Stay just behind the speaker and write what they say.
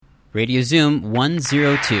Radio Zoom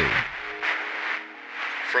 102.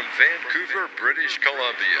 From Vancouver, British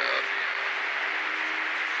Columbia.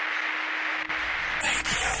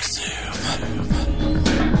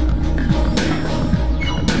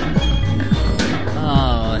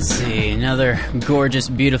 Let's see. Another gorgeous,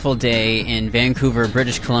 beautiful day in Vancouver,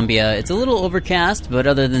 British Columbia. It's a little overcast, but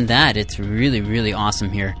other than that, it's really, really awesome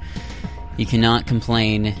here. You cannot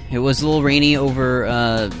complain. It was a little rainy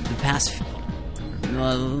over the past,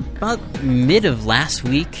 about mid of last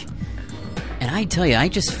week. And I tell you, I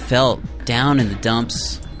just felt down in the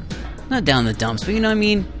dumps. Not down in the dumps, but you know what I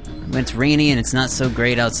mean? When it's rainy and it's not so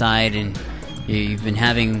great outside, and you've been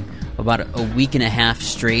having about a week and a half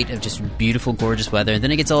straight of just beautiful, gorgeous weather, and then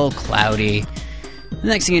it gets all cloudy. The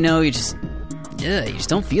next thing you know, you just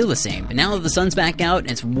don't feel the same. But now that the sun's back out and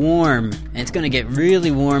it's warm, and it's going to get really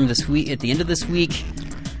warm this week, at the end of this week,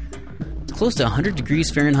 close to 100 degrees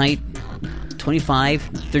Fahrenheit, 25,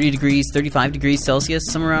 30 degrees, 35 degrees Celsius,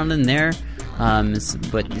 somewhere around in there.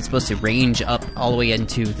 But it's supposed to range up all the way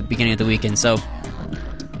into the beginning of the weekend. So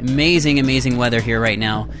amazing, amazing weather here right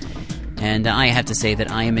now. And I have to say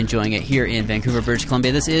that I am enjoying it here in Vancouver, British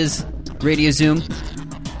Columbia. This is Radio Zoom,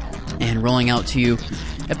 and rolling out to you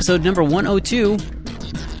episode number 102,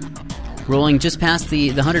 rolling just past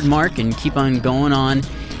the 100 mark and keep on going on.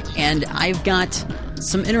 And I've got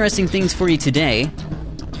some interesting things for you today.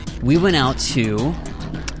 We went out to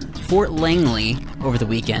Fort Langley over the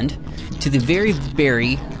weekend to the Very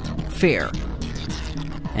Berry Fair.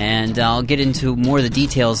 And I'll get into more of the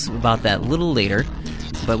details about that a little later.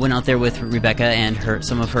 But went out there with Rebecca and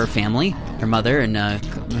some of her family, her mother and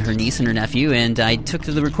her niece and her nephew, and I took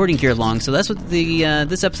the recording gear along. So that's what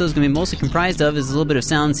this episode is going to be mostly comprised of, is a little bit of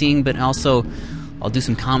sound seeing, but also I'll do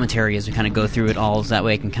some commentary as we kind of go through it all, so that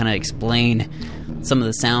way I can kind of explain some of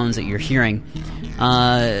the sounds that you're hearing.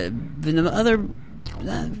 That's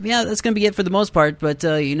going to be it for the most part, but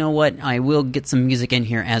you know what? I will get some music in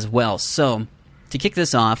here as well. So, to kick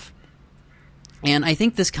this off, and I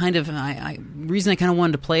think this kind of, reason I kind of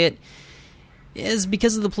wanted to play it is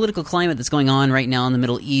because of the political climate that's going on right now in the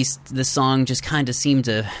Middle East. This song just kind of seemed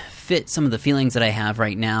to fit some of the feelings that I have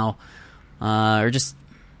right now, or just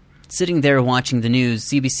sitting there watching the news,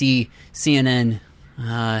 CBC, CNN.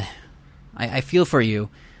 I feel for you,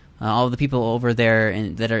 all the people over there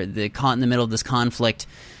and that are caught in the middle of this conflict.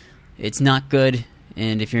 It's not good,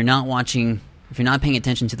 and if you're not watching, if you're not paying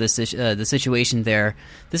attention to this the situation there,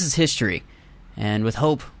 this is history. And with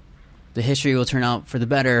hope, the history will turn out for the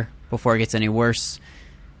better before it gets any worse.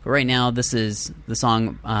 But right now, this is the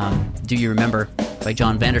song Do You Remember by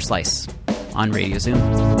John Vanderslice on Radio Zoom.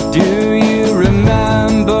 Do you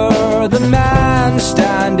remember the man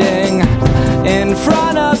standing in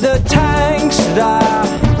front of the tanks that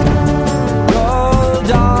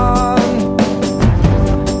rolled on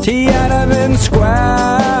Tiananmen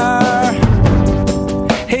Square?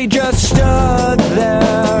 He just stood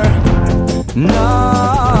there. No,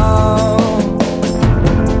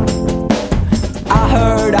 I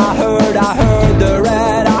heard the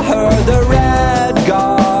red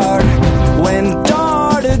guard went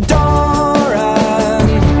door to door, and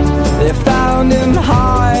they found him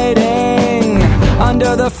hiding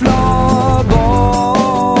under the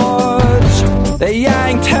floorboards. They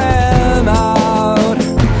yanked him out,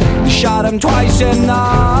 shot him twice in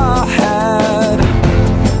the head.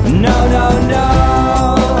 No, no, no.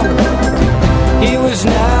 He was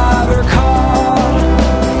never caught.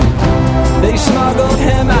 They smuggled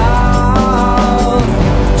him out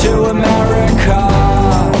to America.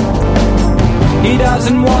 He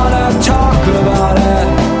doesn't want to talk about it.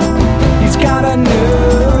 He's got a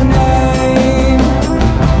new name.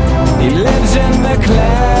 He lives in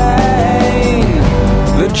McLean,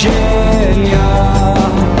 Virginia.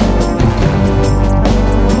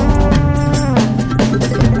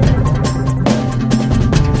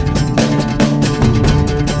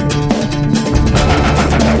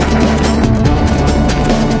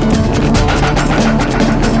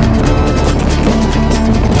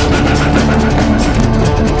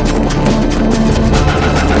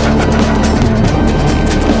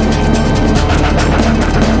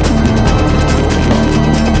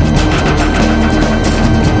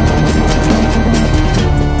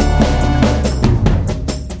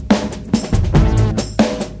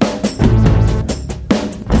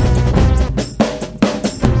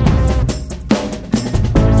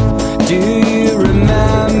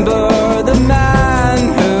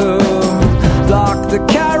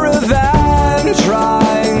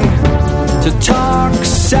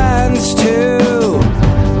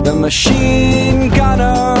 Machine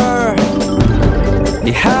gunner,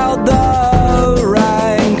 he held the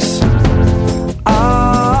ranks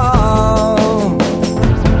of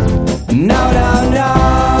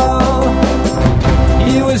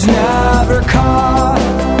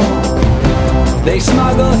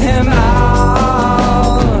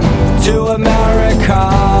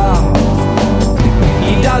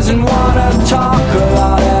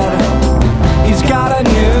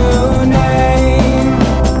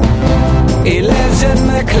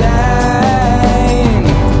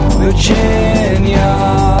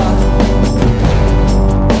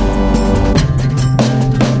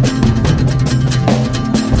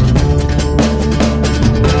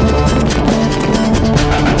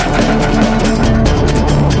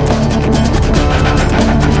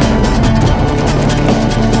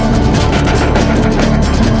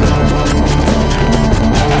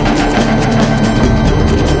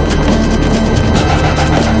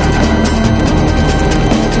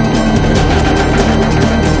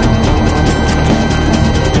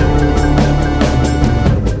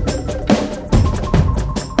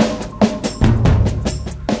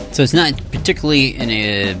So it's not particularly in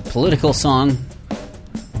a political song,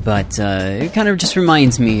 but it kind of just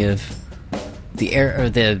reminds me of the air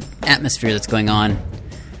or the atmosphere that's going on.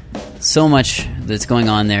 So much that's going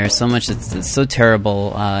on there, so much that's so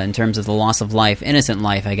terrible in terms of the loss of life, innocent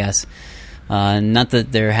life, I guess. Not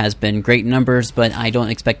that there has been great numbers, but I don't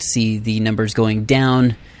expect to see the numbers going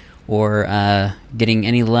down or getting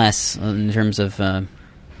any less in terms of,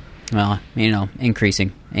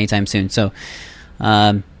 increasing anytime soon. So,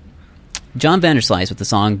 John Vanderslice with the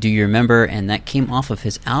song Do You Remember? And that came off of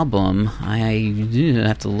his album. I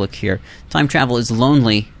have to look here. Time Travel is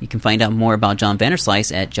Lonely. You can find out more about John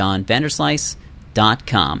Vanderslice at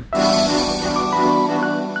johnvanderslice.com.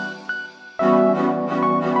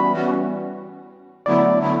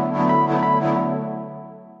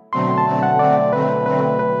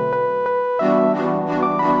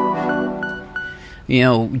 You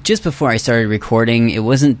know, just before I started recording, it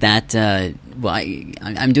wasn't that,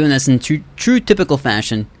 I'm doing this in true typical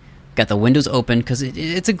fashion. Got the windows open because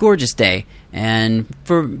it's a gorgeous day. And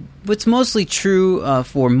for what's mostly true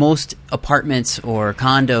for most apartments or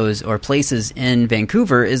condos or places in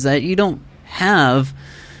Vancouver is that you don't have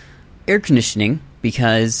air conditioning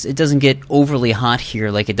because it doesn't get overly hot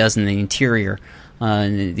here like it does in the interior.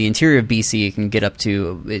 The interior of BC can get up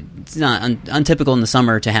to, it's not untypical in the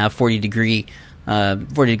summer to have 40 degrees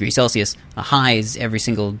Celsius highs every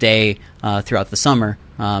single day throughout the summer,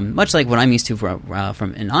 much like what I'm used to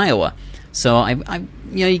from in Iowa. So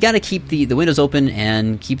you got to keep the windows open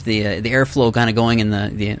and keep the airflow kind of going in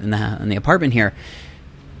the apartment here.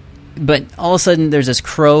 But all of a sudden, there's this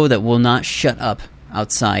crow that will not shut up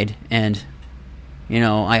outside, and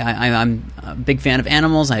I'm a big fan of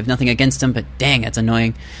animals. I have nothing against them, but dang, that's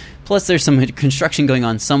annoying. Plus, there's some construction going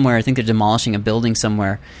on somewhere. I think they're demolishing a building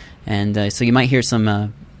somewhere. And so you might hear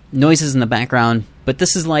some noises in the background, but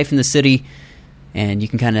this is life in the city, and you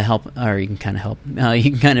can kind of you can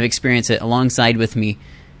kind of experience it alongside with me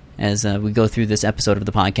as we go through this episode of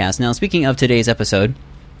the podcast. Now, speaking of today's episode,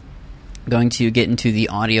 I'm going to get into the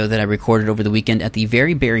audio that I recorded over the weekend at the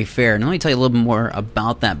Very Berry Fair. And let me tell you a little bit more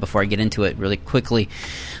about that before I get into it really quickly.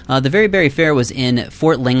 The Very Berry Fair was in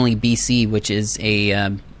Fort Langley, BC, which is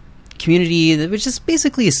a community which is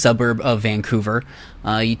basically a suburb of Vancouver.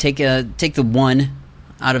 You take the one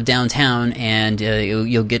out of downtown, and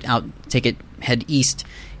you'll get out. Head east,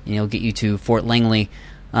 and it'll get you to Fort Langley.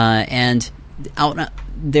 And out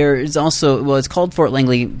there is also, it's called Fort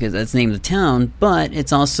Langley because that's the name of the town, but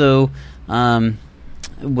it's also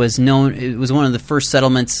was known. It was one of the first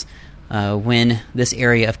settlements when this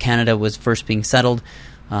area of Canada was first being settled,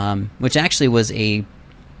 which actually was a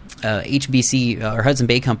HBC or Hudson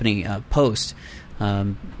Bay Company post.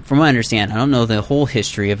 From what I understand, I don't know the whole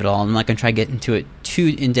history of it all. I'm not going to try to get into it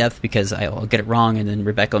too in depth because I'll get it wrong, and then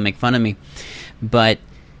Rebecca will make fun of me. But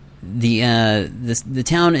the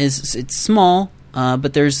town it's small,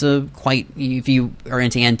 but there's quite. If you are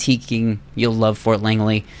into antiquing, you'll love Fort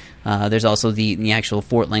Langley. There's also the actual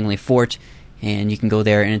Fort Langley Fort, and you can go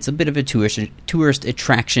there, and it's a bit of a tourist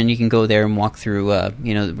attraction. You can go there and walk through.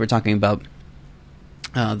 We're talking about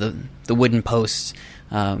the wooden posts,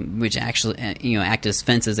 which actually act as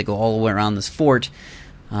fences that go all the way around this fort,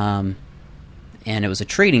 and it was a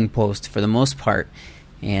trading post for the most part.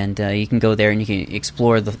 And you can go there and you can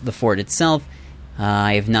explore the fort itself.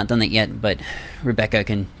 I have not done that yet, but Rebecca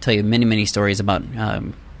can tell you many, many stories about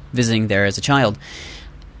visiting there as a child.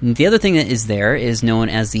 And the other thing that is there is known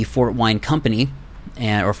as the Fort Wine Company,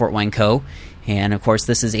 or Fort Wine Co. And of course,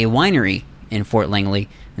 this is a winery in Fort Langley,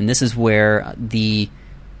 and this is where the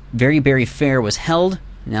Very Berry Fair was held.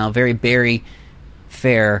 Now, Very Berry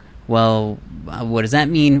Fair, well, what does that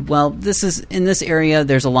mean? Well, this is in this area.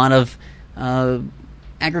 There's a lot of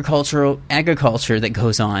agriculture that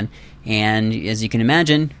goes on, and as you can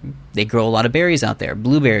imagine, they grow a lot of berries out there: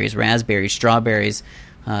 blueberries, raspberries, strawberries,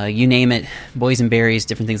 you name it, boysenberries,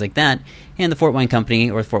 different things like that. And the Fort Wine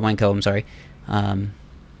Company, or Fort Wine Co., I'm sorry,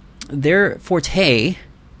 their forte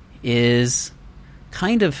is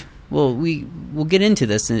kind of, well, we'll get into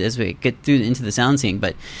this as we get through into the sound scene,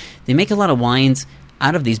 but they make a lot of wines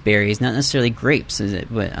out of these berries, not necessarily grapes,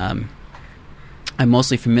 but I'm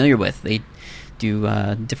mostly familiar with. They do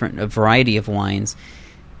a variety of wines,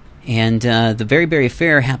 and the Very Berry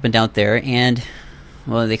Fair happened out there, and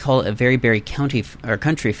well, they call it a Very Berry County or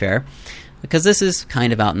Country Fair because this is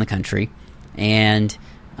kind of out in the country, and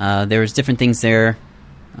there was different things there.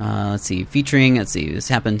 This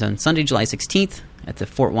happened on Sunday, July 16th at the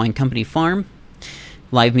Fort Wine Company Farm.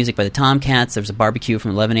 Live music by the Tomcats. There was a barbecue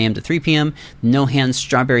from 11 a.m. to 3 p.m. No hands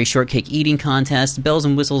strawberry shortcake eating contest. Bells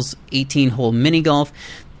and whistles 18-hole mini golf.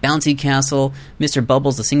 Bouncy Castle, Mr.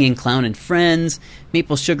 Bubbles, the Singing Clown and Friends,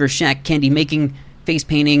 Maple Sugar Shack, candy making, face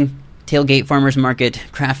painting, tailgate, farmers market,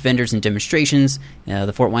 craft vendors and demonstrations,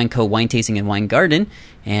 the Fort Wine Co. wine tasting and wine garden,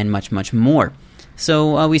 and much, much more.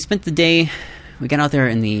 So we spent the day. We got out there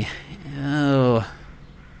in the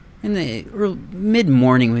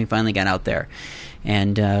mid-morning when we finally got out there,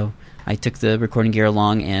 and I took the recording gear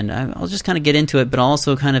along, and I'll just kind of get into it, but I'll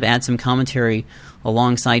also kind of add some commentary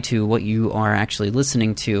alongside to what you are actually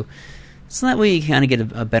listening to, so that way you kind of get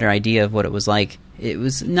a better idea of what it was like. It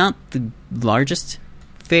was not the largest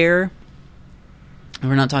fair.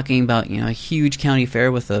 We're not talking about a huge county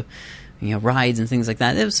fair with rides and things like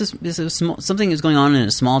that. This was something that was going on in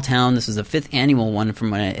a small town. This is the 5th annual one, from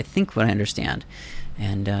what I understand,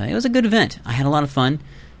 and it was a good event. I had a lot of fun,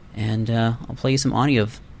 and I'll play you some audio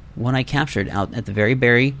of what I captured out at the Very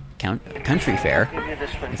Berry Country Fair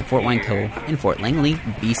at the Fort Wine Co. in Fort Langley,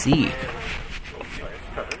 BC.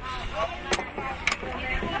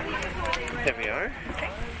 Here we are.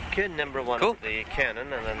 Good, number one, cool. The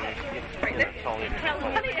Canon, and then that's all you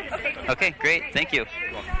need. Okay, great, thank you.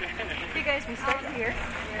 You guys, we start here.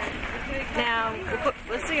 Now,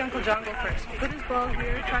 let's see Uncle John go first. Put his ball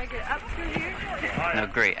here, try to get up through here. No,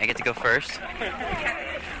 great, I get to go first?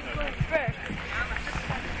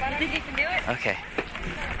 You think you can do it? Okay.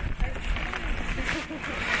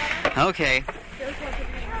 Okay.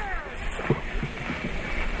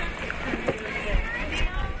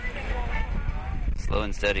 Slow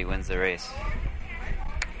and steady wins the race.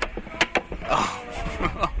 Oh.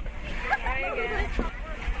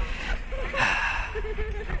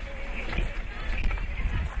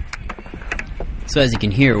 So as you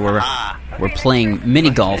can hear, we're playing mini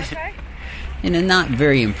golf in a not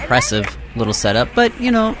very impressive little setup, but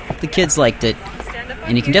the kids liked it,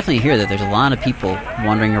 and you can definitely hear that there's a lot of people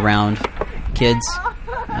wandering around, kids,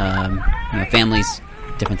 families,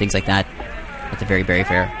 different things like that at the Very Berry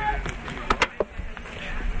Fair.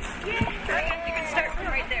 You can start from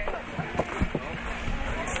right there.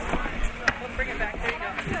 We'll bring it back. There you go.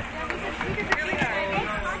 Here we are.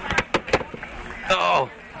 Oh.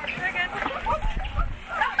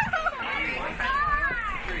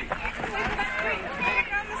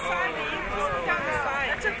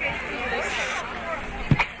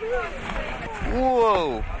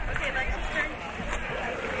 Whoa! Okay, let's just turn.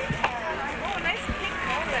 Oh, nice pink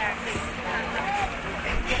ball back.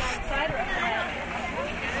 Get outside or up there?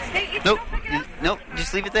 Hey, Nope. Nope.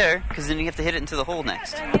 Just leave it there, because then you have to hit it into the hole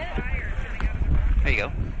next. There you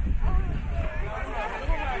go.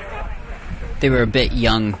 They were a bit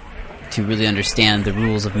young to really understand the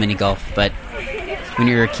rules of mini golf, but when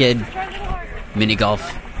you're a kid, mini golf,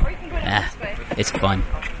 it's fun.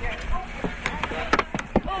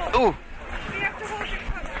 Ooh!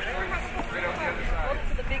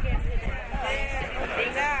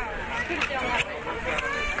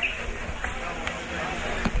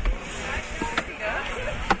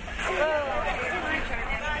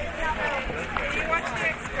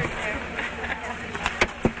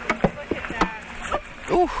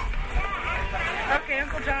 Ooh! Okay,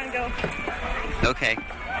 Uncle John, go. Okay.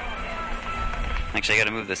 Actually, I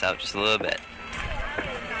gotta move this out just a little bit.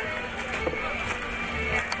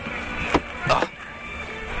 Oh.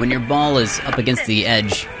 When your ball is up against the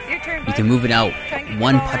edge, you can move it out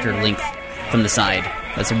one putter length from the side.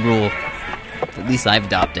 That's a rule at least I've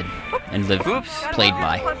adopted and played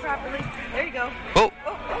by. There you go. Oh!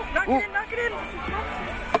 Knock it in, knock it in.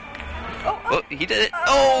 Oh, he did it.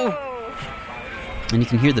 Oh! And you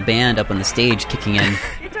can hear the band up on the stage kicking in.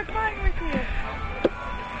 You took mine with you.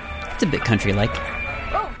 It's a bit country-like.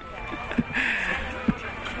 Oh!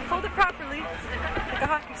 Hold it properly, like a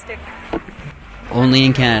hockey stick. Only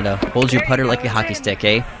in Canada. Hold your putter like a hockey stick,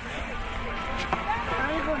 eh?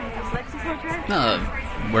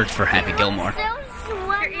 Worked for Happy Gilmore. Here,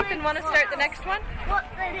 Ethan, want to start the next one? What?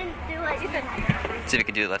 I didn't do it. Ethan. See if we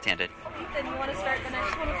can do it left-handed. Ethan, you want to start the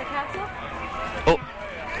next one with the castle? Oh!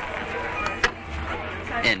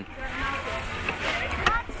 In.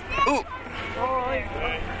 Ooh!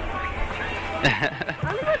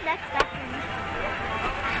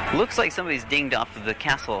 Looks like somebody's dinged off of the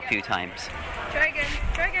castle a few times. Try again.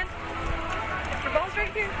 Try again. Your ball's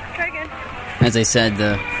right here. Try again. As I said,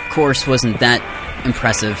 the course wasn't that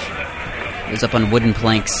impressive. It was up on wooden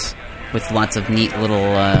planks with lots of neat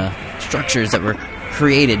little structures that were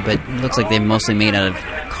created, but it looks like they're mostly made out of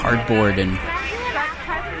cardboard and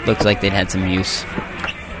looks like they'd had some use.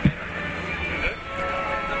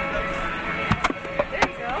 There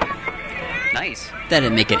you go. Nice. That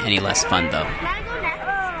didn't make it any less fun, though.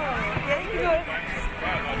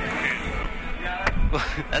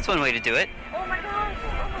 That's one way to do it. Oh my gosh,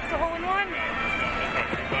 almost a hole in one.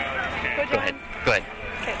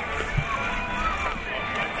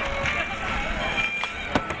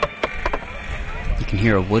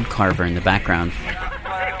 hear a wood carver in the background.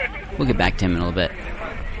 We'll get back to him in a little bit.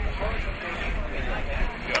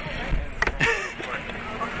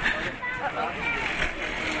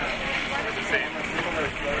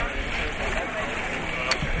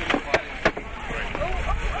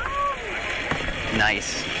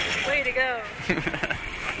 Nice. Way to go.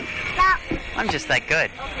 I'm just that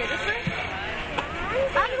good. Okay, this way?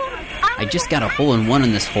 I just got a hole-in-one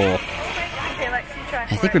on this hole. Okay, Lexi, try.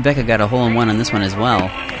 I think Rebecca got a hole-in-one on this one as well.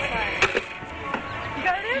 You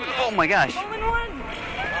got it in? Oh my gosh. Hole in one.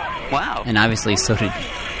 Wow. And obviously so did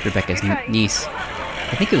Rebecca's niece.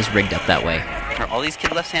 I think it was rigged up that way. Are all these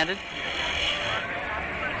kids left-handed?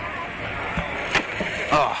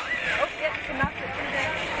 Oh. Oh, yeah, you can knock it through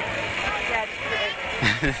there. Yeah,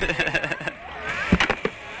 just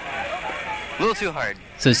A little too hard.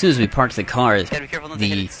 So as soon as we parked the car, Gotta be careful not to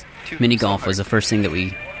hit the it too mini so golf hard. was the first thing that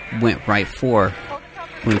we went right for.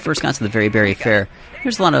 When we first got to the Very Berry Fair,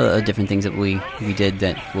 there's a lot of different things that we did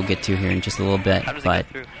that we'll get to here in just a little bit. How does it But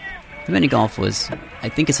get through? the mini golf was, I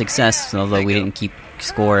think, a success, although we didn't keep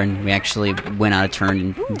score and we actually went out of turn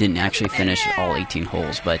and didn't actually finish all 18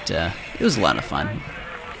 holes. But it was a lot of fun.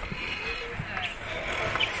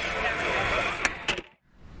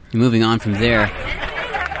 Moving on from there,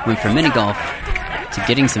 went from mini golf to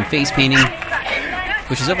getting some face painting,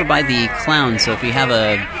 which is over by the clown. So if you have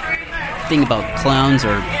a thing about clowns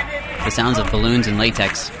or the sounds of balloons and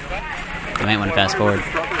latex, you might want to fast forward.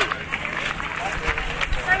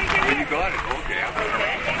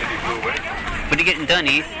 What are you getting done,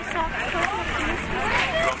 Eve?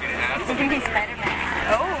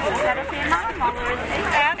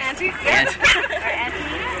 Auntie? Yes.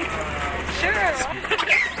 Sure.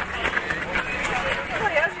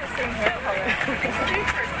 Somebody else has the same hair color.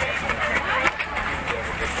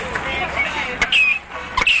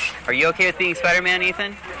 Are you okay with being Spider-Man,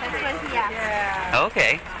 Ethan? Yeah.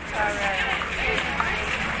 Okay.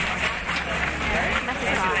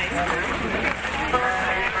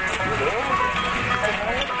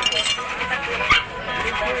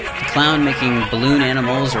 The clown making balloon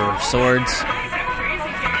animals or swords,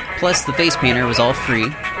 plus the face painter was all free.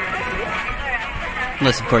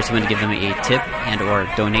 Unless, of course, you want to give them a tip and or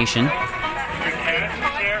donation.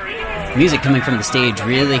 Music coming from the stage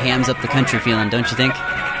really hams up the country feeling, don't you think?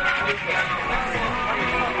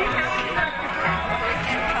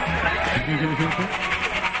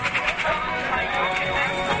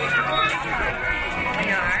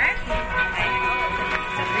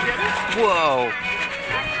 Whoa.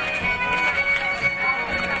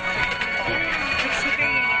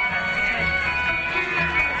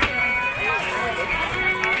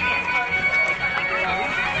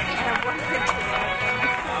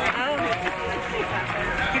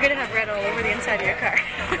 You're gonna have red all over the inside of your car.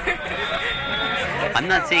 I'm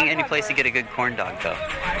not seeing any place to get a good corn dog, though.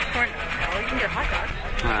 Corn. No, you can get a hot dog.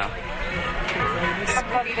 Wow.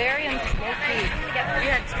 A Bavarian smoked meat. We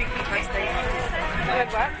had street meat last night. You had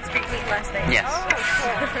what? Street meat last night. Yes. Oh,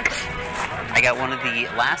 cool. I got one of the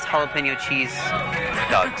last jalapeno cheese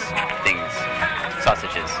dogs things.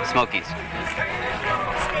 Sausages. Smokies.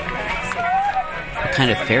 What kind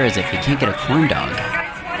of fair is it if you can't get a corn dog?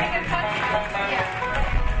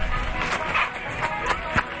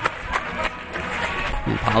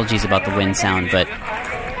 Apologies about the wind sound, but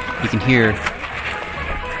you can hear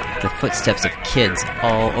the footsteps of kids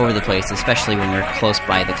all over the place, especially when we're close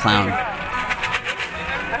by the clown.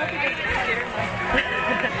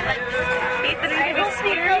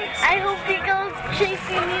 I hope he goes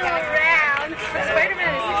chasing you around. But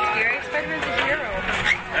Spider-Man isn't scary. Spider-Man's a hero.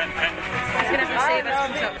 He's gonna have to save us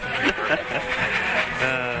from something.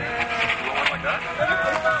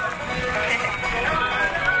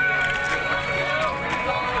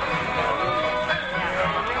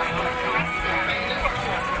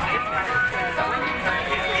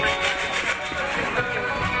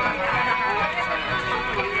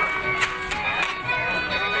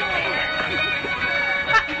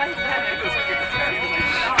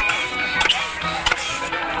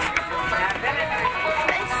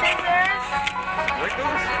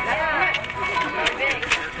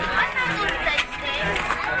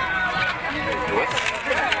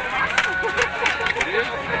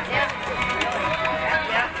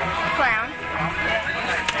 Clown.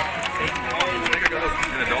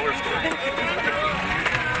 In a dollar store.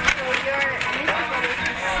 So you're Mr. Bubbles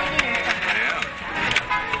is singing something. Yeah.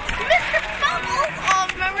 Mr. Bubbles! Oh,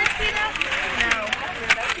 remember Tina? No.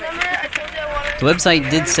 Remember I told you I wanted The website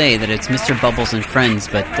did say that it's Mr. Bubbles and Friends,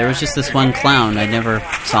 but there was just this one clown. I never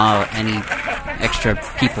saw any extra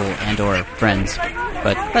people and or friends,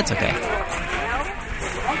 but that's okay.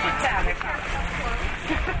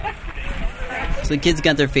 So So the kids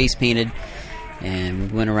got their face painted,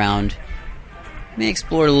 and we went around and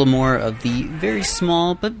explored a little more of the very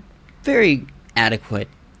small but very adequate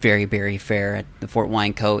Very Berry Fair at the Fort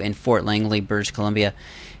Wyanco in Fort Langley, British Columbia.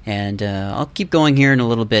 And I'll keep going here in a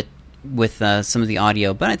little bit with some of the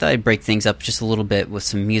audio, but I thought I'd break things up just a little bit with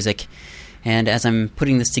some music. And as I'm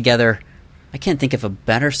putting this together, I can't think of a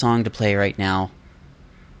better song to play right now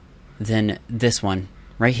than this one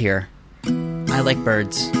right here. I Like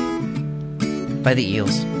Birds by the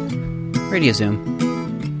Eels. Radio Zoom.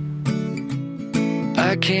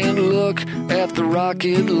 I can't look at the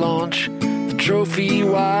rocket launch, the trophy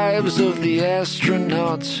wives of the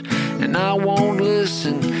astronauts, and I won't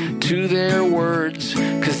listen to their words,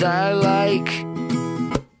 'cause I like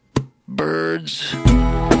birds.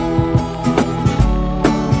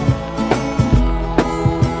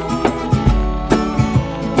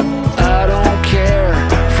 I don't care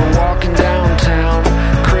for walking downtown,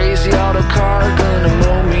 crazy auto car gonna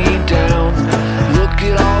mow me down. Look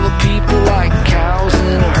at all the people like cows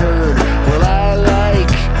in a herd. Well, I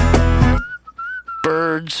like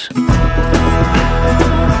birds.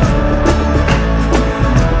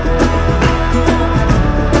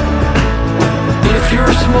 If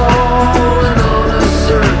you're small and on a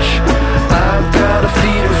search, I've got a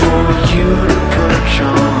feeder for you to perch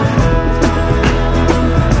on.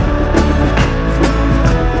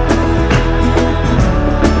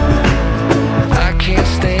 I can't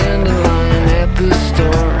stand in line at the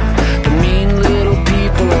store. The mean little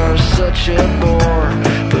people are such a bore.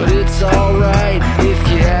 But it's alright if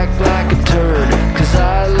you act like a turd, 'cause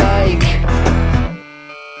I like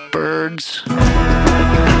birds.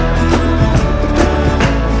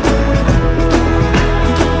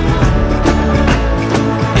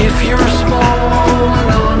 If you're small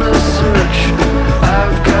and on a search,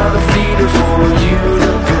 I've got a feeder for you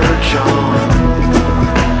to perch on.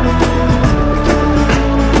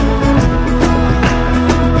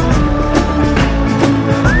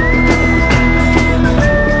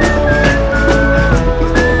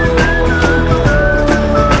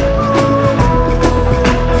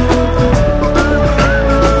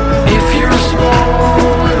 If you're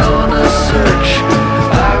small and on a search,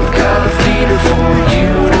 I've got a feeder for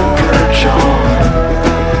you to perch on.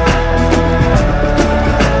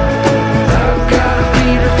 I've got a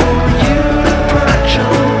feeder for you to perch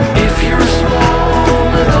on. If you're small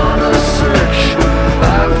and on a search,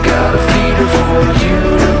 I've got a feeder for you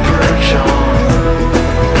to perch on.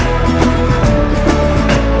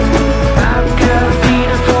 I've got a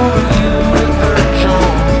feeder for you to perch on.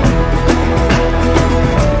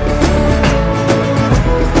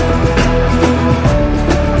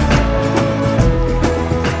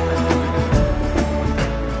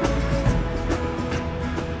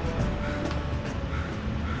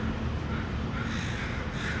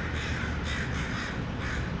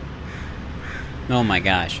 Oh my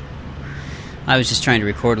gosh. I was just trying to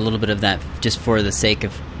record a little bit of that just for the sake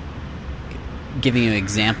of giving you an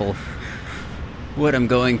example of what I'm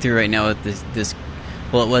going through right now with this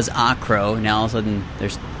well, it was a crow, now all of a sudden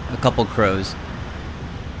there's a couple crows.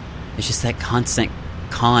 It's just that constant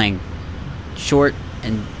cawing, short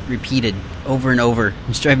and repeated over and over.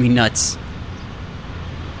 It's driving me nuts.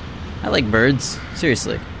 I like birds,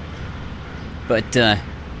 seriously. But, and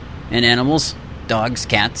animals, dogs,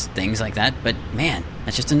 cats, things like that. But, man,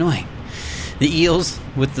 that's just annoying. The Eels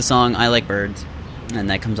with the song I Like Birds. And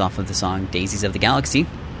that comes off of the song Daisies of the Galaxy.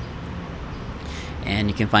 And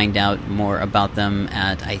you can find out more about them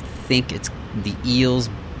at, I think it's the Eels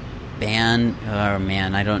band. Oh,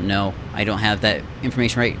 man, I don't know. I don't have that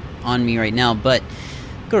information right on me right now. But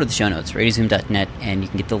go to the show notes, radiozoom.net, and you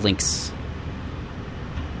can get the links.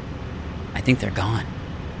 I think they're gone.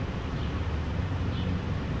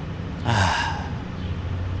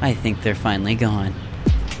 I think they're finally gone.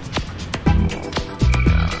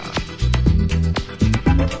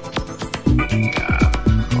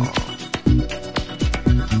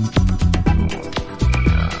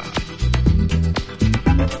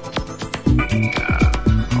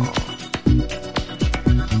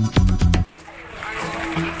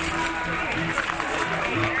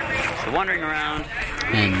 So wandering around.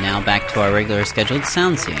 And now back to our regular scheduled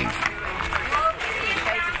sound seeing.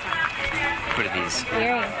 What are these?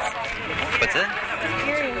 Earrings. What's that?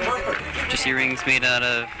 Earrings. Just earrings made out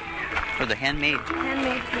of... Or the handmade?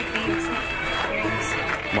 Handmade with beads. Earrings.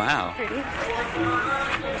 Wow. Pretty.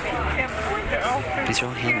 These are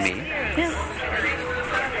all handmade.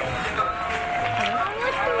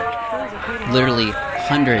 Literally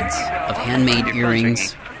hundreds of handmade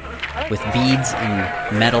earrings with beads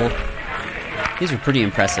and metal. These were pretty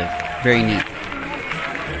impressive. Very neat.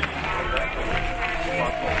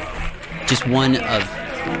 just one of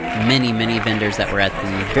many, many vendors that were at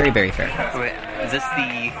the Very Berry Fair. Wait, is this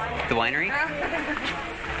the winery?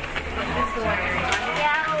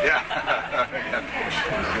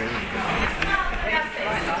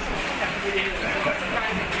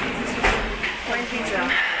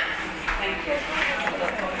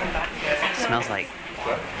 Smells like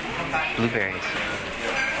blueberries.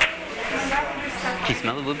 Do you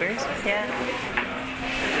smell the blueberries? Yeah.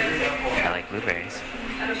 I like blueberries.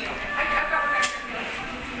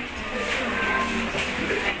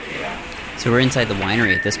 So we're inside the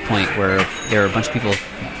winery at this point where there are a bunch of people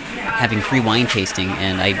having free wine tasting,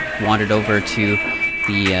 and I wandered over to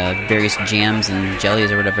the various jams and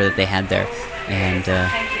jellies or whatever that they had there, and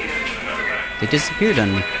they disappeared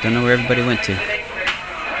on me. Don't know where everybody went to.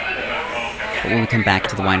 But we'll come back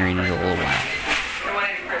to the winery in a little while.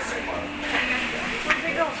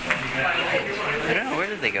 I don't know, where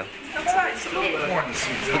did they go?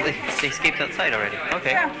 But they escaped outside already.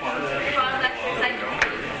 Okay.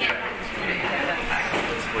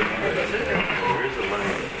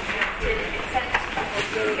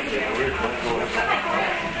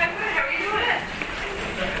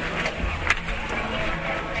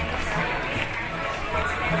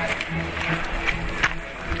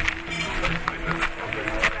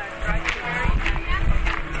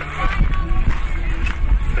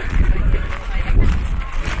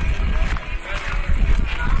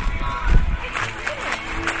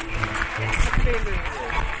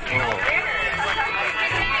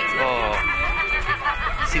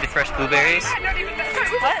 See the fresh blueberries?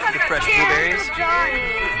 What? The fresh blueberries?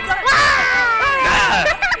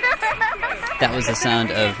 That was the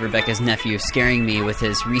sound of Rebecca's nephew scaring me with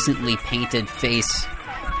his recently painted face,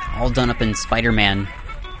 all done up in Spider-Man.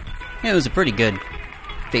 It was a pretty good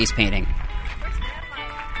face painting.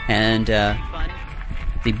 And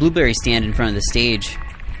the blueberry stand in front of the stage,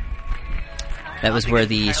 that was where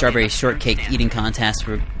the strawberry shortcake eating contests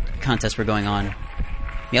were going on.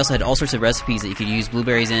 They also had all sorts of recipes that you could use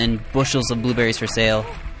blueberries in, bushels of blueberries for sale.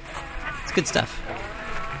 It's good stuff.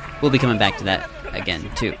 We'll be coming back to that again,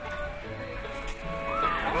 too. Look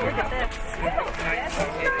at this.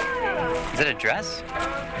 Is that a dress?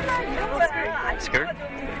 Skirt?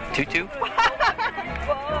 Tutu?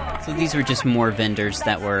 So these were just more vendors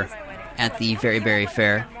that were at the Very Berry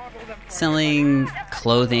Fair selling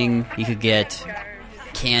clothing. You could get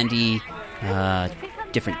candy,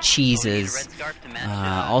 different cheeses,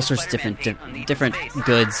 all sorts of different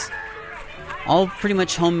goods, all pretty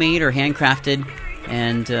much homemade or handcrafted,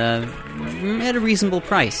 and at a reasonable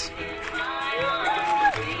price.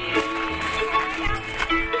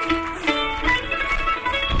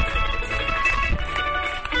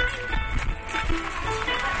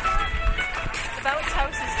 The bounce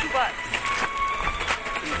house is $2.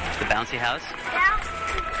 The bouncy house?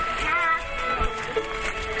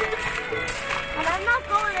 But I'm not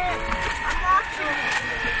going in. I'm not going in.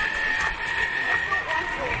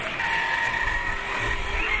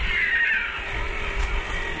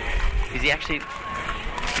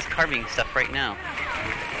 He's carving stuff right now.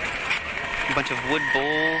 A bunch of wood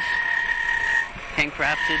bowls,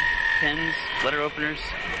 handcrafted pens, letter openers.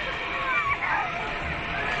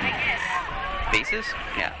 Vases?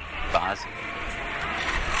 Yeah, vase.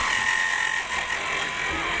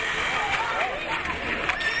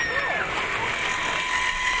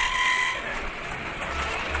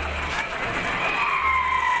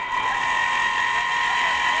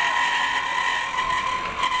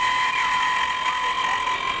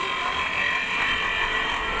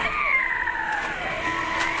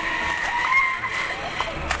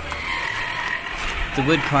 The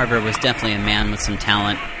wood carver was definitely a man with some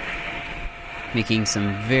talent, making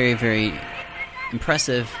some very, very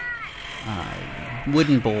impressive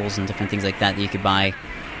wooden bowls and different things like that you could buy.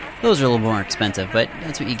 Those are a little more expensive, but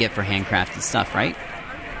that's what you get for handcrafted stuff, right?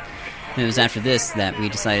 And it was after this that we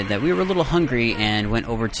decided that we were a little hungry and went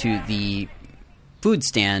over to the food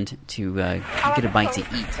stand to get a bite to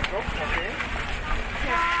eat.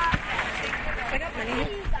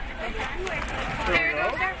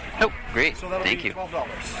 Oh, great. So that'll Thank be you. $12.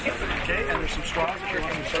 Okay, and there's some straws if you're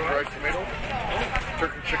getting some dried tomato,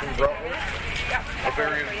 turkey chicken bratwurst,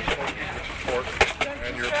 Bavarian smoky, which is pork,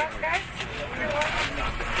 and your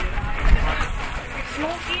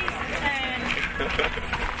Smokies and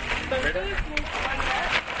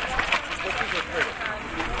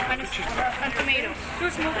and tomato. Two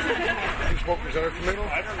smokies and tomato. Two smokies and a tomato?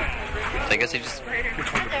 So I guess I just...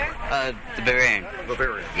 Which one? the Bavarian.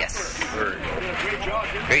 Bavarian. Yes. Very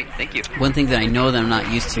good. Great, thank you. One thing that I know that I'm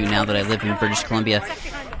not used to now that I live in British Columbia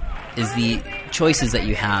is the choices that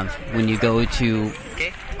you have when you go to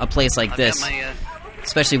Okay. a place like I've this. got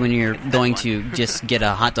especially when you're going to just get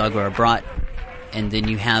a hot dog or a brat, and then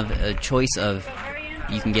you have a choice of,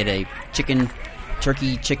 you can get a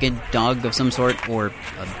turkey chicken dog of some sort, or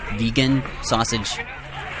a vegan sausage.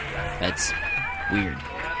 That's weird.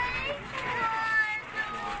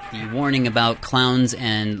 The warning about clowns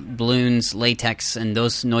and balloons, latex, and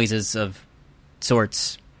those noises of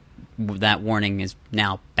sorts, that warning is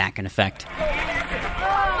now back in effect.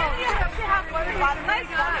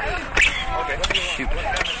 Shoot.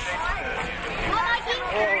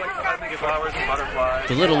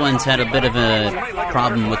 The little ones had a bit of a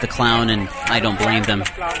problem with the clown, and I don't blame them.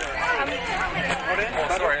 Sorry,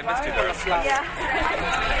 I missed you there.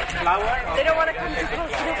 They don't want to come too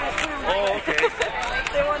close to the Oh, okay.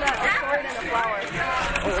 They want a sword and a flower.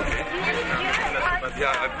 But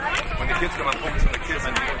yeah, when the kids come, I'm focused on the kids,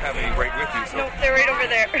 and you don't have any right with you. So. Nope, they're right over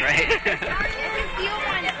there. Right.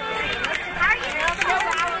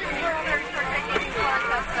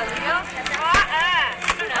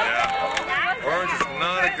 Yeah. Orange is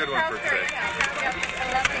not a good one for today.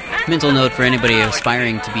 Mental note for anybody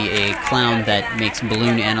aspiring to be a clown that makes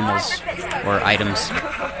balloon animals or items.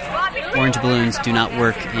 Orange balloons do not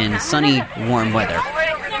work in sunny, warm weather.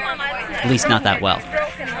 At least not that well.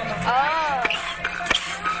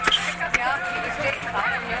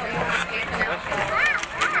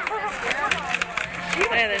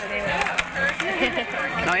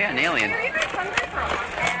 Oh yeah, an alien.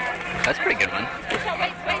 That's a pretty good one.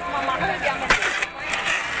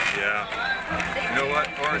 Yeah. You know what?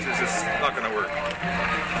 Orange is just not going to work.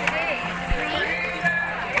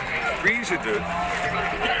 Green should do it.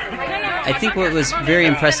 I think what was very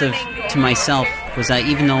impressive to myself was that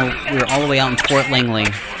even though we were all the way out in Fort Langley,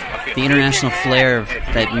 the international flair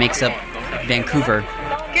that makes up Vancouver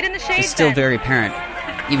Get in the shade. is still very apparent,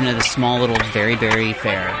 even at a small little very, very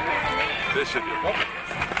fair. This should be. Whoa.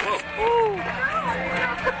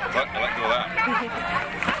 But I like to go that.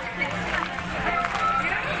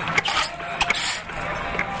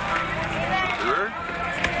 Sure.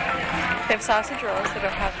 They have sausage rolls. They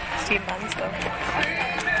don't have steamed buns, though.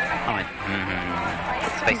 Oh,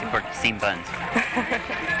 spicy pork steamed buns.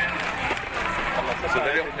 So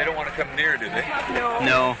they don't want to come near, do they?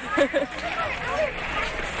 No.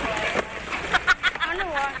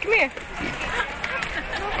 Come here.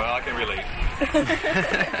 Well, I can relate.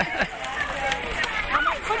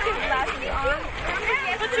 Put your glasses on.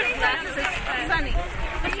 Put your glasses, Sunny.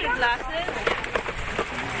 Put your glasses.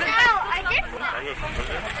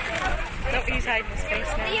 No, he's hiding his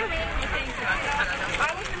face now.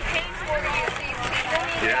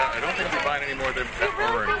 Yeah, I don't think we're buying any more than that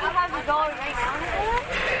orange.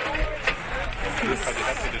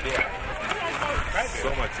 So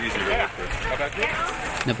much easier to work with. How about you?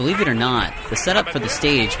 Now, believe it or not, the setup for the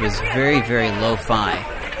stage was very, very lo-fi.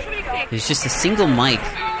 It was just a single mic,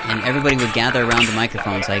 and everybody would gather around the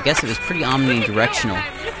microphone, so I guess it was pretty omnidirectional.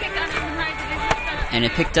 And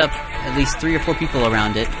it picked up at least 3 or 4 people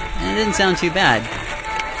around it, and it didn't sound too bad.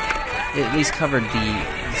 It at least covered the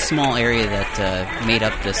small area that made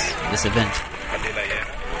up this event.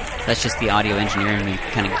 That's just the audio engineering me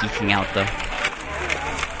kind of geeking out, though.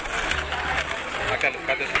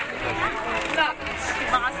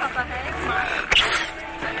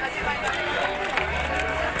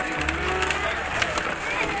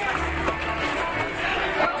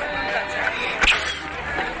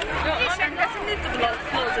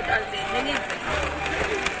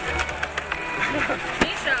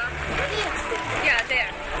 Yeah, there.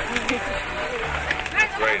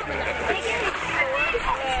 Right.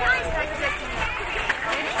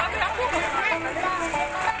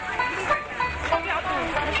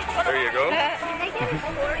 There you go.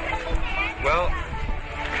 Well,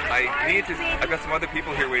 I've got some other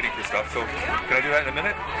people here waiting for stuff, so can I do that in a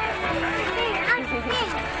minute?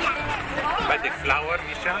 But the flower,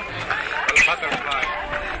 Misha, the butterfly.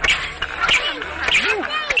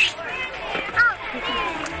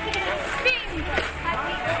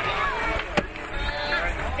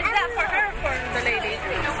 Is that for her or for the lady?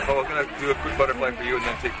 Oh, I'm going to do a quick butterfly for you and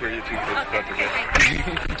then take care of you too. So that's okay.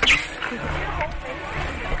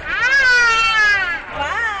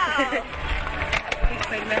 Wow!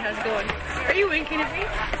 Spider-Man, how's it going? Are you winking at me?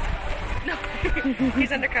 No.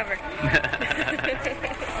 He's undercover.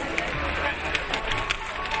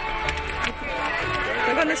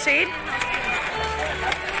 Look on the shade?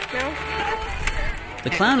 No? The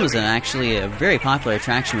clown was actually a very popular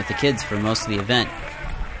attraction with the kids for most of the event.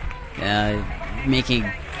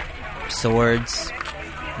 Making swords,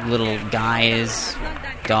 little guys,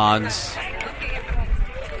 dogs.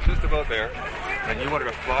 Just about there. And you wanted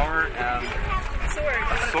a flower and a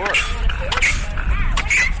sword.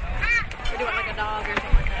 It do it like a dog or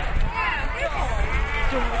something like that.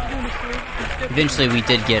 Eventually, we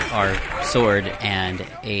did get our sword and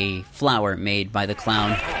a flower made by the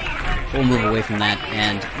clown. We'll move away from that,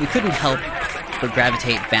 and we couldn't help but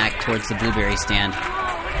gravitate back towards the blueberry stand.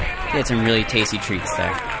 We had some really tasty treats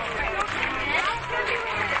there.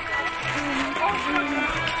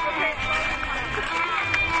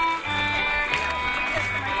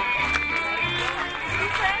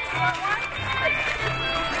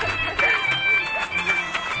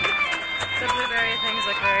 The blueberry things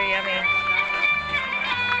look very yummy.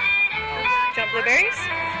 Do you want blueberries?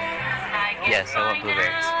 Yes, I want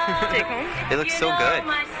blueberries. Take home? They look so good.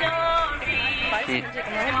 Buy some and take them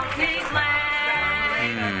home. Do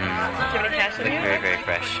you have any cash They in look here? very, very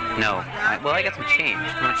fresh. No. I got some change.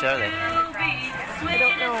 How much are they? I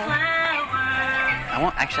don't know. I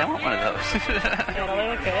want one of those. Yeah, they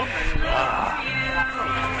look good.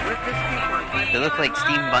 They look like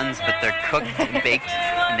steamed buns, but they're cooked and baked,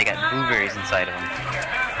 and they got blueberries inside of them.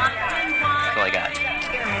 That's all I got.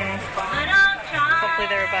 Hopefully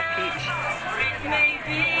they're a buck each. I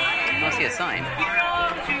don't see a sign.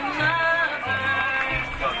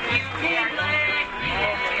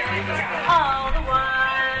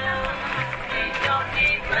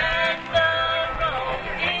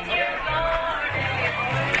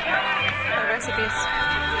 The recipes.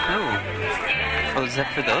 Oh, is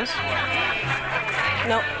that for those?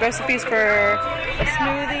 No, recipes for a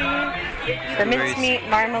smoothie, for mincemeat,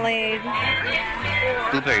 marmalade,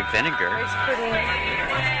 Blueberry vinegar. rice pudding.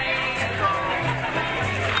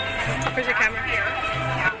 Where's your camera?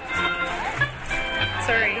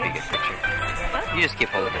 Sorry. Take a picture. You just keep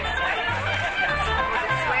hold of it.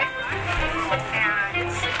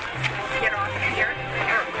 And get off here,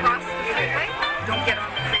 or cross the freeway. Don't get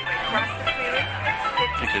on the freeway. Cross the freeway.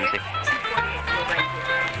 Which is it?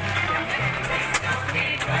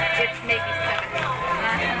 It's maybe 7 minutes.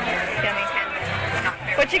 Yummy. 10 minutes. Not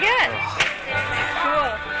very. What'd you get?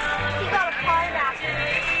 Cool. He got a pineapple.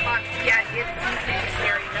 Yeah, it's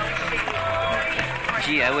necessary. No shade.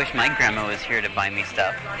 Gee, I wish my grandma was here to buy me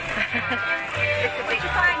stuff. It's a big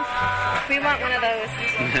find. We want one of those.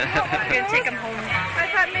 We're gonna take them home. I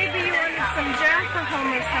thought maybe you wanted some jam for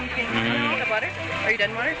home or something. The butter? Are you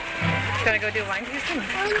done water? Gonna go do wine tasting?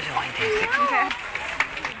 Okay.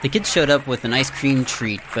 The kids showed up with an ice cream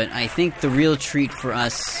treat, but I think the real treat for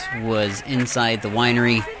us was inside the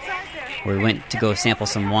winery, where we went to go sample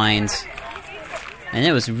some wines. And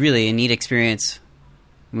it was really a neat experience.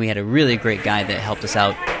 We had a really great guy that helped us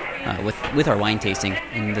out with our wine tasting.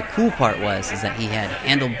 And the cool part is that he had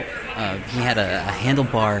a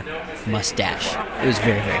handlebar mustache. It was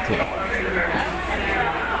very, very cool.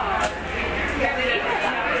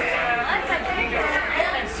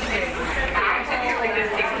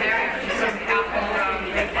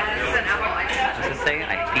 Does it say,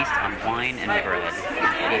 I feast on wine and bread?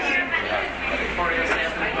 Feast.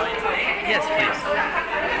 Yes, please.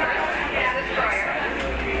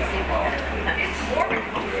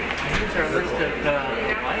 Here's our list of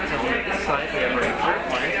wines. On this side, we have our dessert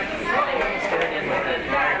wines. Starting with the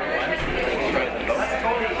drier ones. Try the both.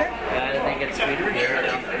 They get sweeter and short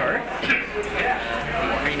down the cart. The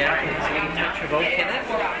green apple has a little touch of oak in it.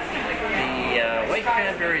 The white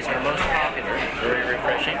cranberries are most popular, very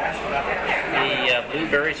refreshing. The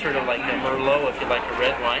blueberry, sort of like a Merlot, if you like a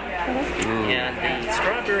red wine. And the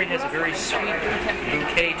strawberry has a very sweet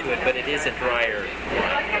bouquet to it, but it is a drier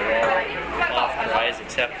wine. They're all off dries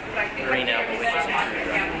except green apple, which is a true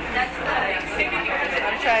dry.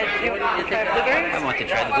 Try blueberry? I want to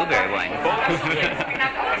try the blueberry wine. I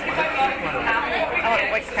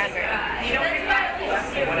want white cranberry.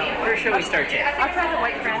 Where should we start, Jane? I'll try the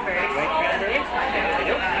white cranberry. White cranberries?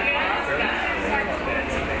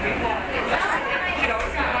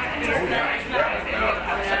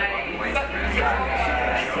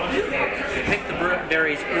 Pick the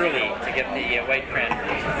berries early to get the white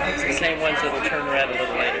cranberries. It's the same ones that'll turn red a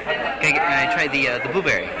little later. Can I try the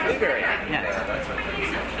blueberry? Blueberry. Yeah.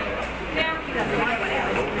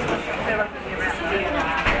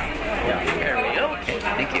 There we go.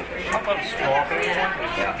 Thank you. How about strawberry?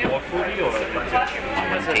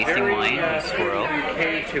 Has a Tasty very, wine, swirl.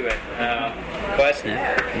 bouquet to it. But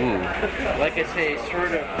Ooh. like I say,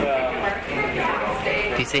 sort of.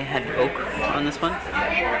 Do you say it had oak on this one?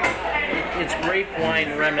 It's grape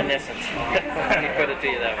wine reminiscent. Let me put it to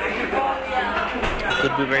you that way.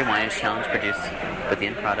 Good blueberry wine is challenge produced, but the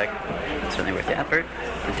end product is certainly worth the effort.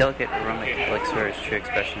 The delicate aromatic elixir is true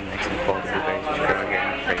expression mixing cold blueberries which grow here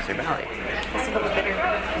in the Fraser Valley. It's a little bitter.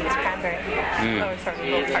 It's cranberry. Oh, sorry.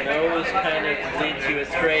 The nose kind of leads you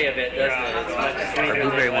astray a bit, doesn't it? It's much Our sweeter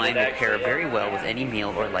blueberry than what wine it would actually pair is. very well with any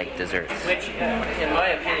meal or light desserts. Which, in my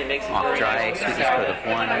opinion, makes it Off very dry, nice. sweetness code of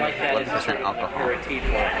 1, I like that 11% as a alcohol. aperitif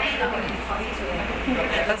wine.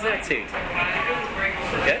 How's that suit?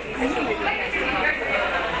 Good?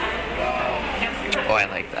 Oh, I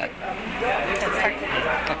like that. That's hard.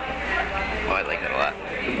 Oh, I like that a lot.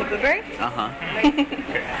 Blueberry? Uh-huh.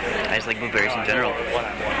 I just like blueberries in general.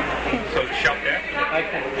 So shop there? I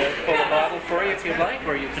can pull a bottle for you if you'd like,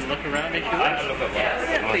 or you can look around if you wish.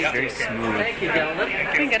 Oh, it's very smooth. Thank you, gentlemen. You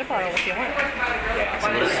can get a bottle if you want. It's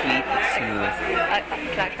a little sweet, but smooth.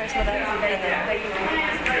 Can I try some of that? And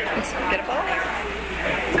then just get a bottle?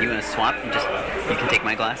 You want to swap? You can take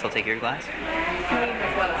my glass, I'll take your glass.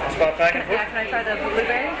 Swap back and forth. Yeah, can I try the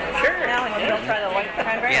blueberry? Sure. Now, and you'll try the white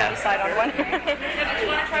cranberry? Yeah. We'll decide on one.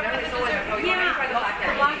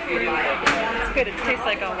 It's good. It tastes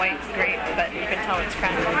like a white grape, but you can tell it's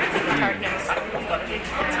cranberry. It's a tart nose.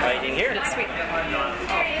 It's hiding here. It's sweet.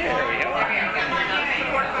 There we go.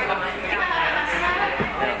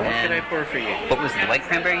 Now, what can I pour for you? What was the white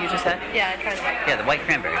cranberry you just had? Yeah, I tried the white. Yeah, the white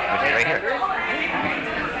cranberry, which is right here.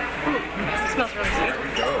 It smells really sweet.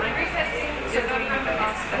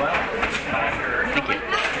 Thank you.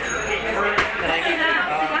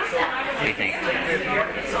 What do you think?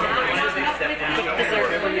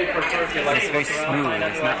 It's very smooth.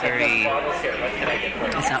 It's not very.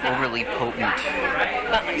 It's not overly potent.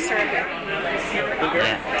 Not like syrupy.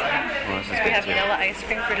 Yeah. Well, this is We good have too. vanilla ice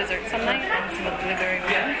cream for dessert some night and some of the blueberry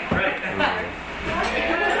wine.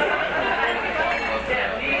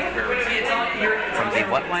 From the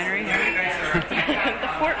what winery? The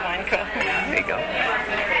Fort Wine Co. There you go.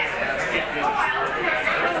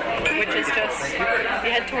 Which is just, you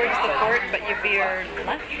head towards the fort, but you veer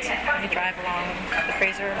left. You drive along the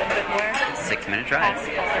Fraser a little bit more. 6-minute drive. Past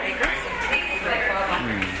Balder Acres.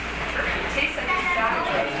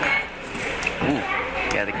 Ooh.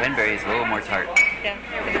 Yeah, the cranberry is a little more tart, Yeah,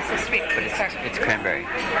 it's so sweet. but it's cranberry. Do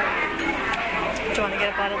you want to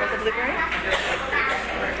get a bottle of the blueberry?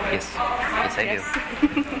 Yes. Yes, I do.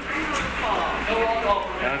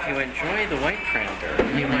 Now, if you enjoy the white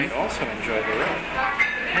cranberry, you might also enjoy the red.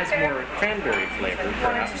 It has more cranberry flavor,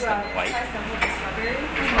 perhaps, than the white.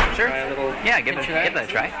 Sure. Try a little Yeah, give pinch of that a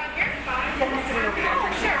try.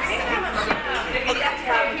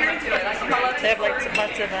 They have like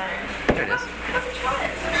lots of There it is.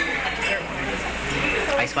 dessert wines.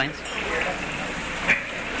 Ice wines.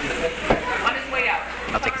 On his way out.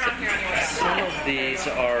 I'll take a sip. Some of these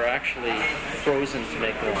are actually frozen to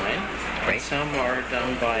make wine. Right. Some are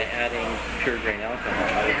done by adding pure grain alcohol.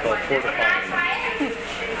 I would call fortifying.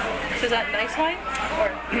 So is that nice wine?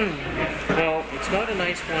 Or Well, it's not a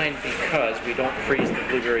nice wine because we don't freeze the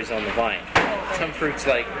blueberries on the vine. Some fruits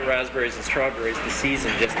like raspberries and strawberries, the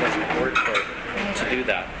season just doesn't work for it to do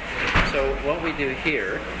that. So what we do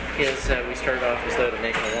here is we start off as though to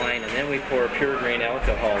make a wine, and then we pour pure grain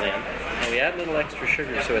alcohol in, and we add a little extra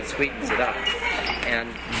sugar so it sweetens it up. And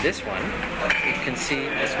this one, you can see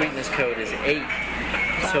the sweetness code is 8.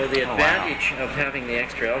 So the advantage of having the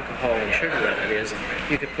extra alcohol and sugar in it is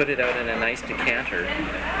you could put it out in a nice decanter,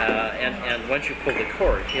 and once you pull the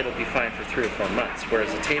cork, it'll be fine for 3 or 4 months.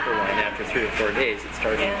 Whereas a table wine, after 3 or 4 days, it's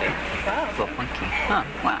starting to. wow. A little funky. Huh,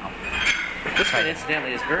 wow. This one,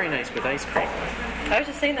 incidentally, is very nice with ice cream. I was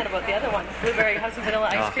just saying that about the other one. Blueberry has some vanilla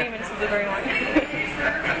ice cream and some blueberry wine.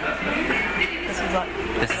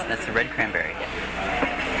 That's the red cranberry.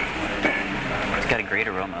 It's got a great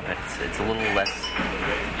aroma, but it's a little less.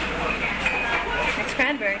 It's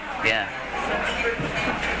cranberry. Yeah.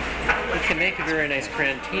 You can make a very nice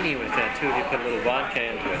crantini with that too if you put a little vodka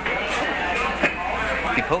into it.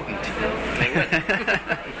 Be potent. They would.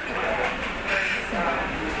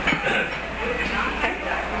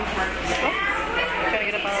 Can I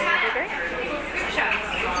get a bottle of blueberry?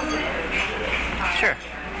 Sure.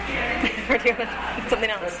 Or do you want something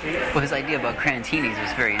else? Well, his idea about crantinis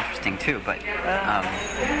was very interesting too, but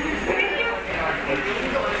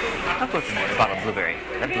I'll go for a bottle of blueberry.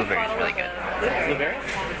 That blueberry is really good. Blueberry?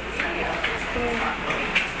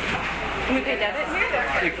 Can we pay debit here?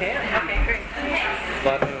 You can. Okay, great.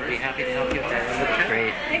 Vladimir would be happy to help you with that.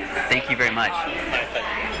 Great. Thank you very much.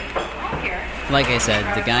 Like I said,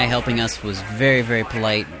 the guy helping us was very, very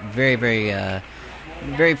polite, very,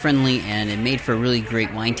 very friendly, and it made for a really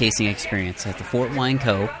great wine tasting experience at the Fort Wine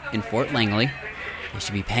Co. in Fort Langley. They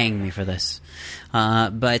should be paying me for this.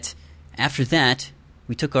 But after that,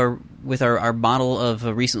 we took our bottle of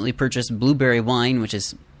recently purchased blueberry wine, which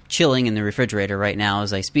is chilling in the refrigerator right now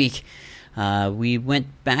as I speak. We went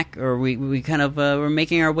back, or we kind of were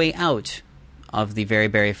making our way out of the Very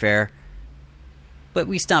Berry Fair. But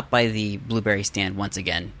we stopped by the blueberry stand once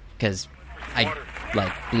again, because I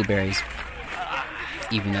like blueberries,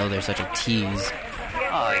 even though they're such a tease.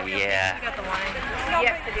 Oh, yeah.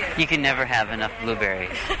 Yes, it is. You can never have enough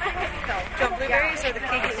blueberries. So blueberries are the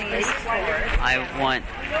cake thingies. I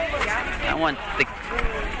want the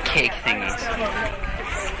cake thingies.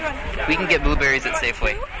 We can get blueberries at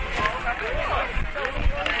Safeway.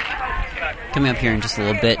 Coming up here in just a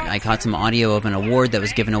little bit, I caught some audio of an award that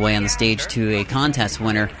was given away on the stage to a contest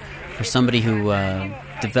winner for somebody who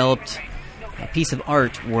developed a piece of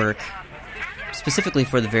artwork specifically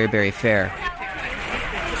for the Very Berry Fair.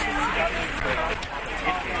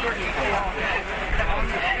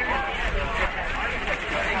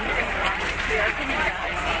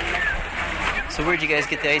 So where'd you guys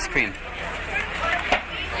get the ice cream?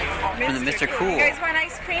 From the Mr. Cool. You guys want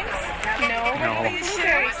ice creams? No.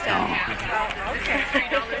 Blueberry stuff. Oh, okay.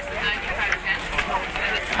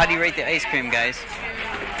 How do you rate the ice cream, guys?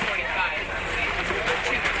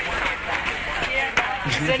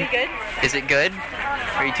 Is it any good? Is it good? Or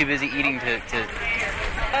are you too busy eating to...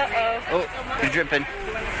 Uh-oh. Oh, you're dripping.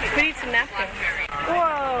 We need some napkins.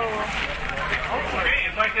 Whoa. Okay,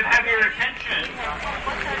 if I could have your attention,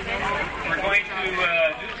 we're going to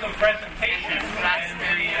do some presentations, and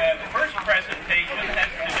the first presentation has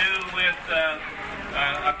to do with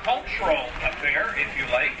a cultural affair, if you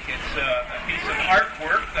like. It's a piece of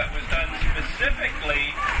artwork that was done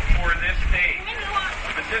specifically for this day,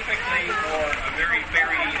 specifically for a very,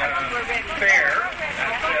 very fair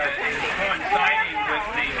that is coinciding with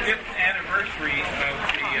the 5th anniversary of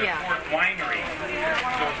the Fort Winery.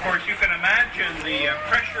 So, of course, you can imagine the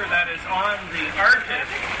pressure that is on the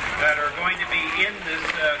artists that are going to be in this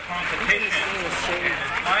competition. And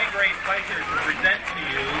it's my great pleasure to present to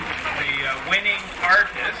you the winning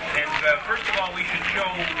artist. And first of all, we should show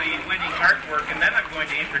the winning artwork, and then I'm going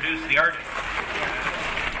to introduce the artist.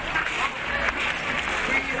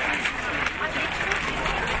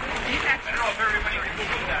 I don't know if everybody can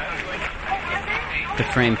see that. The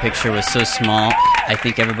frame picture was so small, I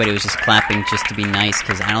think everybody was just clapping just to be nice,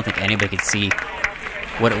 because I don't think anybody could see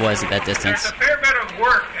what it was at that distance. There's a fair bit of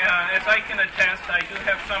work, as I can attest. I do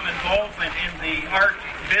have some involvement in the art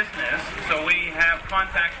business, so we have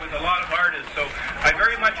contact with a lot of artists. So I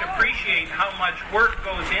very much appreciate how much work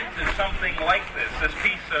goes into something like this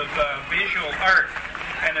piece of visual art.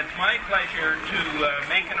 And it's my pleasure to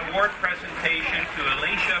make an award presentation to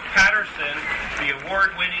Alicia Patterson, the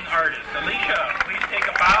award-winning artist. Alicia, please take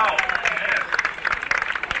a bow. Yes.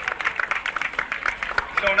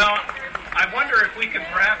 So now, I wonder if we could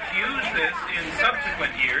perhaps use this in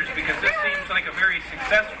subsequent years, because this seems like a very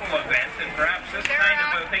successful event, and perhaps this kind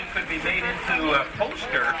of a thing could be made into a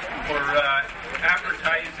poster for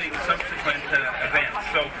advertising subsequent events.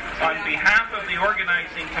 So on behalf of the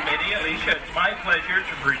organizing committee, Alicia, it's my pleasure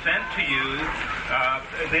to present to you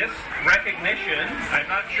this recognition. I'm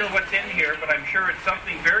not sure what's in here, but I'm sure it's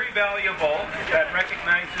something very valuable that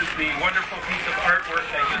recognizes the wonderful piece of artwork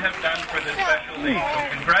that you have done for this special day.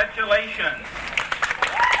 So congratulations.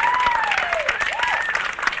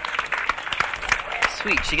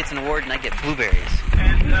 Sweet, she gets an award and I get blueberries.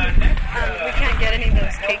 And we can't get any of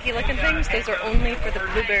those cakey looking things. Those are only for the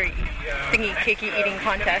blueberry thingy cakey eating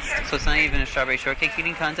contest. So it's not even a strawberry shortcake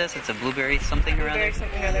eating contest, it's a blueberry something or other? Blueberry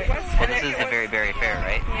something or other. Well, this is the Very Berry Fair,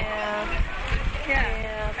 right?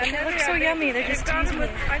 Yeah. And they look so yummy. They're just teasing me.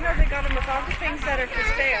 I know they got them with all the things that are for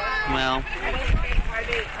sale. Well, Are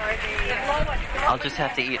they I'll just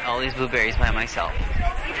have to eat all these blueberries by myself. We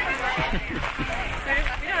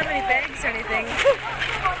don't have any bags or anything.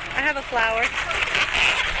 I have a flower.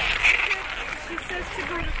 She says to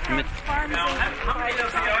go to Kraft's Farms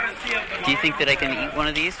and Do you think that I can eat one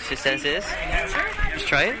of these just as is? Just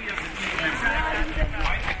try it?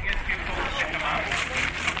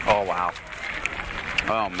 Oh, wow.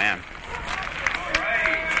 Oh, man.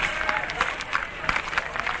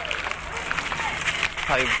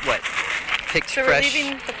 Probably, what? Picked So we're fresh.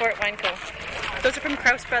 leaving the Fort Wine Co. Those are from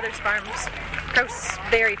Kraus Brothers Farms. Kraus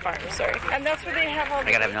Berry Farms, sorry. And that's where they have all the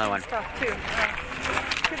I gotta have another one. stuff too.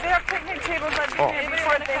 Because they have picnic tables at the end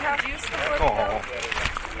before they have use for Oh.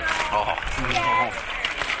 Oh.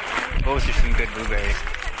 Those are some good blueberries.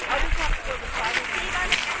 I'll just have to go to the side.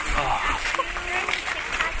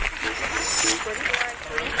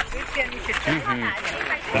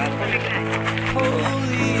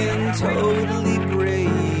 Holy and totally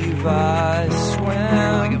brave, I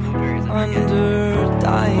swam under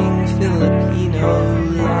dying Filipino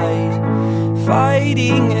light,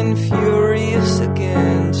 fighting and furious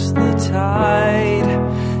against the tide,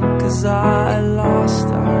 'cause I lost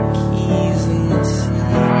our keys in the sea.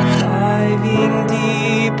 Dive diving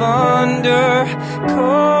deep under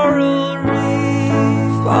coral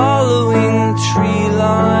reef, following tree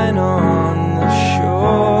line on the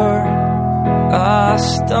shore. I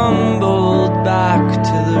stumbled back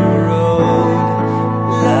to the road,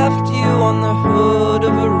 left you on the hood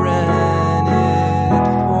of a rented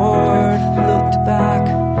Ford. Looked back,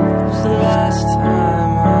 it was the last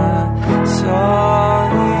time I saw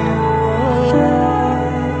you alive.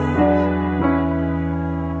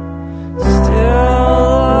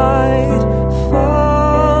 Still light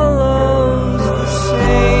follows the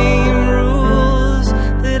same rules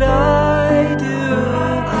that I do,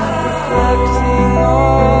 reflecting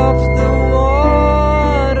off the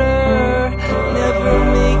water, never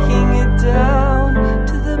making it down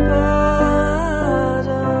to the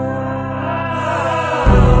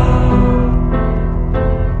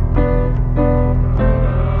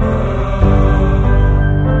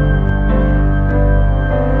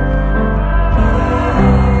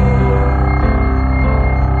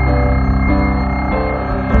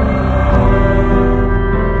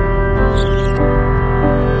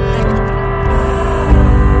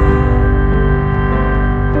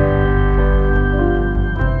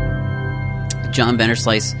John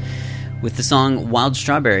Vanderslice with the song Wild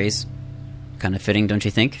Strawberries. Kind of fitting, don't you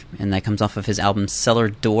think? And that comes off of his album Cellar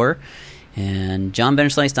Door. And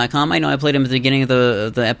JohnVanderslice.com. I know I played him at the beginning of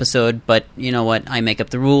the episode, but you know what? I make up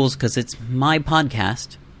the rules because it's my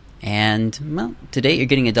podcast. And, well, today you're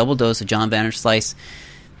getting a double dose of John Vanderslice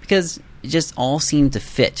because it just all seemed to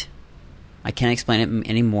fit. I can't explain it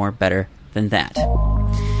any more better than that.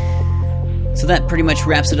 So that pretty much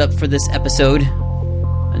wraps it up for this episode.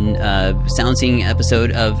 A sound seeing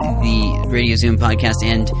episode of the Radio Zoom podcast,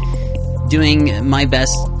 and doing my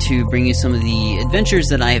best to bring you some of the adventures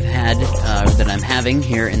that I've had, that I'm having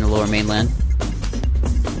here in the Lower Mainland,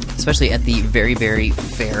 especially at the Very Very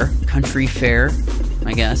Fair, Country Fair,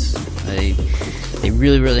 I guess. They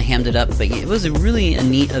really hammed it up, but it was a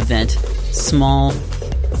neat event, small,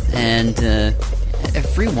 and a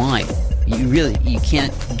free wine. You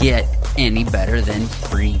can't get any better than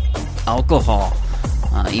free alcohol.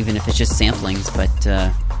 Even if it's just samplings, but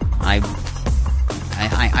I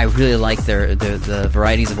really like the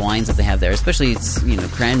varieties of wines that they have there. Especially it's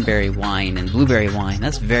cranberry wine and blueberry wine.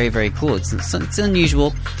 That's very very cool. It's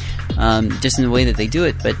unusual, just in the way that they do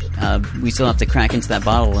it. But we still have to crack into that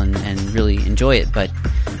bottle and really enjoy it. But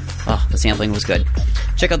the sampling was good.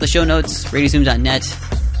 Check out the show notes, radiozoom.net,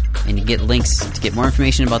 and you get links to get more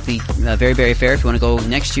information about the Very Very Fair. If you want to go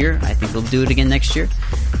next year, I think we'll do it again next year.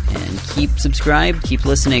 And keep subscribed, keep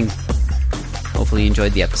listening. Hopefully you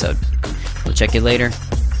enjoyed the episode. We'll check you later.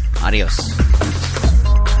 Adios.